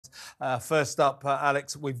First up,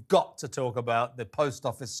 Alex, we've got to talk about the post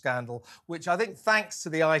office scandal, which I think, thanks to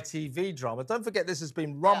the ITV drama, don't forget this has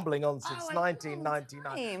been rumbling on since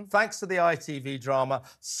 1999. Thanks to the ITV drama,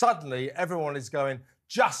 suddenly everyone is going,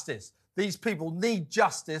 justice. These people need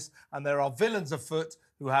justice, and there are villains afoot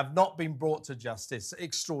who have not been brought to justice.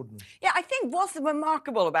 Extraordinary. Yeah, I think what's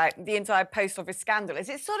remarkable about the entire post office scandal is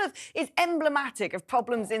it sort of is emblematic of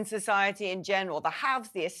problems in society in general. The haves,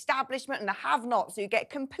 the establishment, and the have-nots who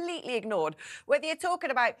get completely ignored. Whether you're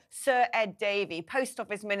talking about Sir Ed Davey, post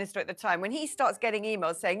office minister at the time, when he starts getting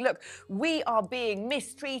emails saying, look, we are being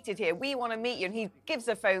mistreated here, we want to meet you, and he gives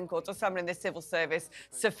a phone call to someone in the civil service,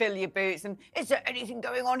 so fill your boots, and is there anything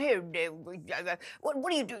going on here? What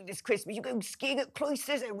are you doing this Christmas? You going skiing at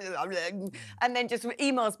Cloisters? And then just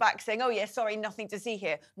emails back saying, oh, yeah, sorry, nothing to see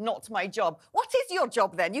here, not my job. What is your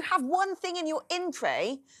job then? You have one thing in your in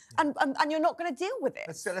tray and you're not going to deal with it.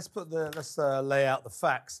 Let's lay out the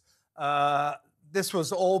facts. This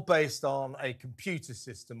was all based on a computer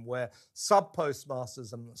system where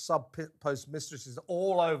sub-postmasters and sub-postmistresses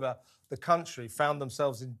all over the country found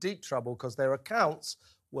themselves in deep trouble because their accounts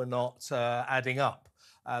were not adding up.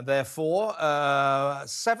 Therefore,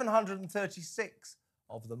 736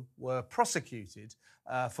 of them were prosecuted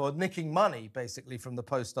for nicking money, basically, from the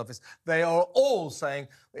post office. They are all saying,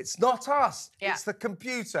 it's not us, it's the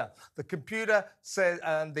computer. The computer said,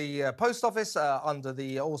 and the post office, under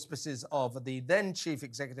the auspices of the then Chief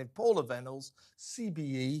Executive, Paula Venables,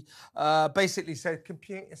 CBE, basically said,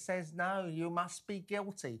 computer says, no, you must be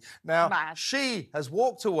guilty. Now, she has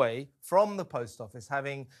walked away from the post office,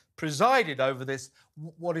 having presided over this,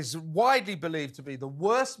 what is widely believed to be the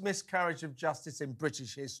worst miscarriage of justice in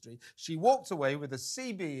British history. She walked away with a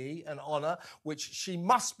CBE, an honour, which she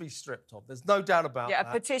must be stripped of. There's no doubt about that. Yeah,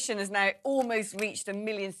 a petition has now almost reached 1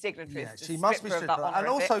 million signatories. Yeah, she must be stripped of that. And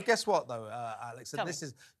also, guess what, though, Alex? And this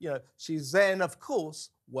is, you know, she's then, of course,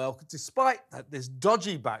 well, despite that, this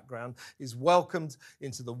dodgy background, is welcomed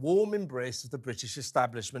into the warm embrace of the British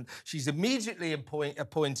establishment. She's immediately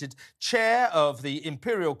appointed chair of the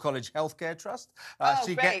Imperial College Healthcare Trust.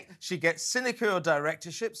 She gets sinecure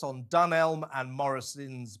directorships on Dunelm and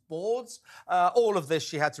Morrison's boards. All of this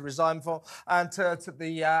she had to resign for. And to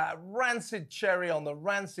the rancid cherry on the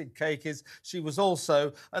rancid cake is she was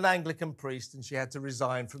also an Anglican priest, and she had to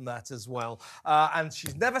resign from that as well. And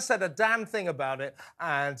she's never said a damn thing about it.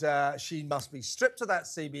 And she must be stripped of that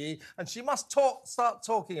CBE, and she must start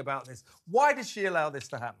talking about this. Why did she allow this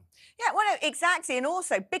to happen? Yeah, well, no, exactly. And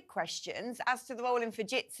also big questions as to the role in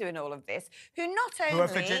Fujitsu and all of this, who not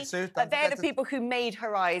only... they're the people who made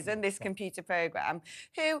Horizon, this computer programme,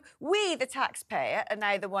 who we, the taxpayer, are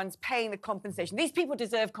now the ones paying the compensation. These people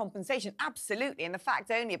deserve compensation, absolutely. And the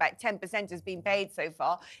fact only about 10% has been paid so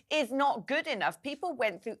far is not good enough. People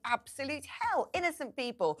went through absolute hell. Innocent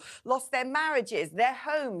people lost their marriages, their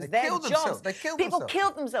homes, their jobs. People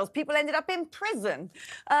killed themselves. People ended up in prison.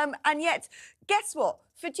 And yet, guess what?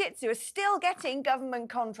 Fujitsu are still getting government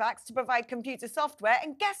contracts to provide computer software,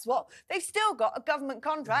 and guess what? They've still got a government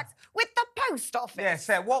contract with the post office. Yes,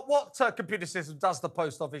 yeah. What computer system does the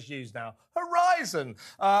post office use now? Horizon.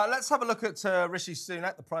 Let's have a look at Rishi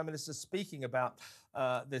Sunak, the Prime Minister, speaking about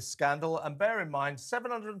this scandal. And bear in mind,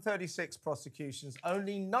 736 prosecutions,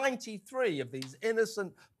 only 93 of these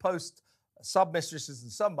innocent sub-mistresses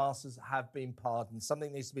and sub-masters have been pardoned.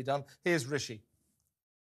 Something needs to be done. Here's Rishi.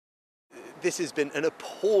 This has been an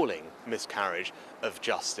appalling miscarriage of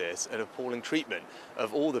justice, an appalling treatment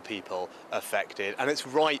of all the people affected, and it's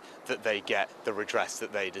right that they get the redress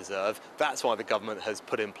that they deserve. That's why the government has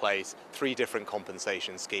put in place 3 different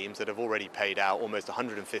compensation schemes that have already paid out almost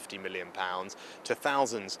 £150 million to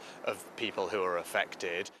thousands of people who are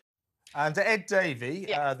affected. And Ed Davey,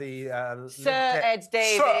 Sir Ed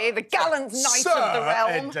Davey, the gallant knight of the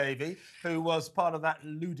realm. Ed Davey, who was part of that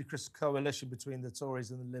ludicrous coalition between the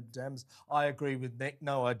Tories and the Lib Dems. I agree with Nick.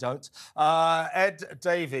 No, I don't. Ed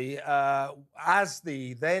Davey, as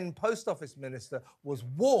the then Post Office Minister, was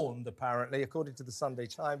warned, apparently, according to the Sunday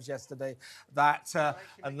Times yesterday, that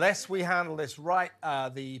unless we handle this right,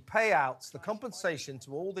 the payouts, the compensation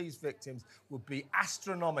to all these victims would be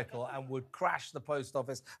astronomical and would crash the Post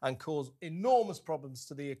Office and cause enormous problems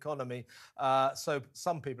to the economy. So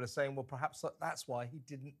some people are saying, well, perhaps that's why he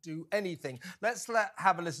didn't do anything. Let's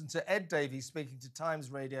have a listen to Ed Davey speaking to Times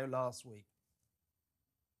Radio last week.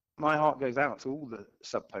 My heart goes out to all the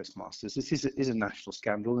sub-postmasters. This is a national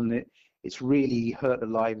scandal, and it's really hurt the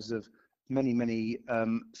lives of many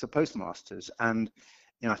sub-postmasters. And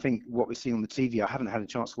you know, I think what we're seeing on the TV, I haven't had a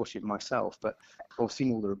chance to watch it myself, but I've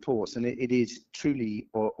seen all the reports, and it is truly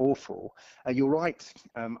awful. You're right.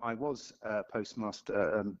 I was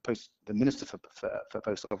postmaster, the minister for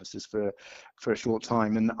post offices for a short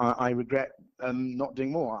time, and I regret not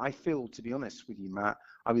doing more. I feel, to be honest with you, Matt,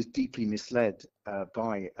 I was deeply misled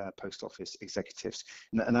by post office executives,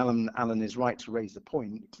 and Alan is right to raise the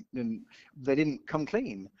point. And they didn't come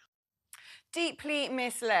clean. Deeply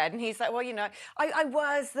misled. And he's like, well, you know, I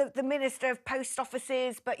was the Minister of Post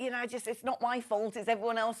Offices, but, you know, just it's not my fault, it's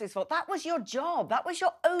everyone else's fault. That was your job. That was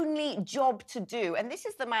your only job to do. And this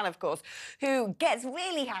is the man, of course, who gets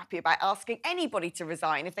really happy about asking anybody to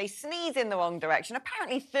resign if they sneeze in the wrong direction.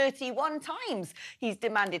 Apparently 31 times he's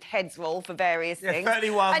demanded heads roll for various things.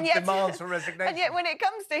 31 demands for resignation. And yet when it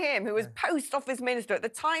comes to him, who was Post Office Minister at the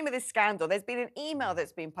time of this scandal, there's been an email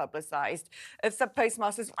that's been publicised of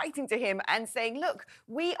sub-postmasters writing to him and saying, look,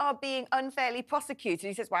 we are being unfairly prosecuted.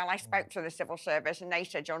 He says, well, I spoke to the civil service and they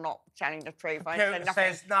said you're not telling the truth. I said, nothing,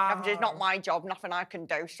 it's not my job, nothing I can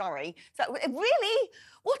do, sorry. So really,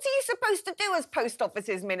 what are you supposed to do as Post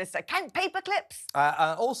Offices Minister? Count paper clips?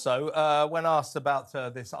 Also, when asked about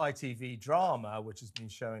this ITV drama, which has been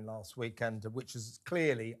showing last week, and which has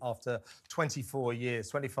clearly, after 24 years,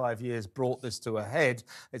 25 years, brought this to a head,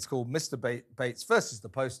 it's called Mr. Bates versus the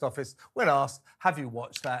Post Office. When asked, have you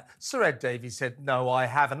watched that? Sir Ed Davey said, no, I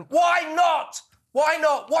haven't. Why not? Why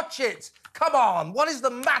not? Watch it. Come on. What is the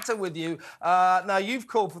matter with you? Now, you've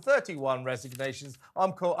called for 31 resignations.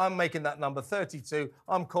 I'm making that number 32.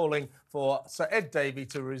 I'm calling for Sir Ed Davey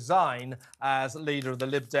to resign as leader of the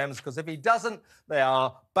Lib Dems, because if he doesn't, they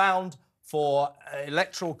are bound for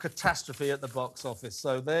electoral catastrophe at the box office.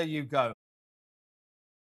 So there you go.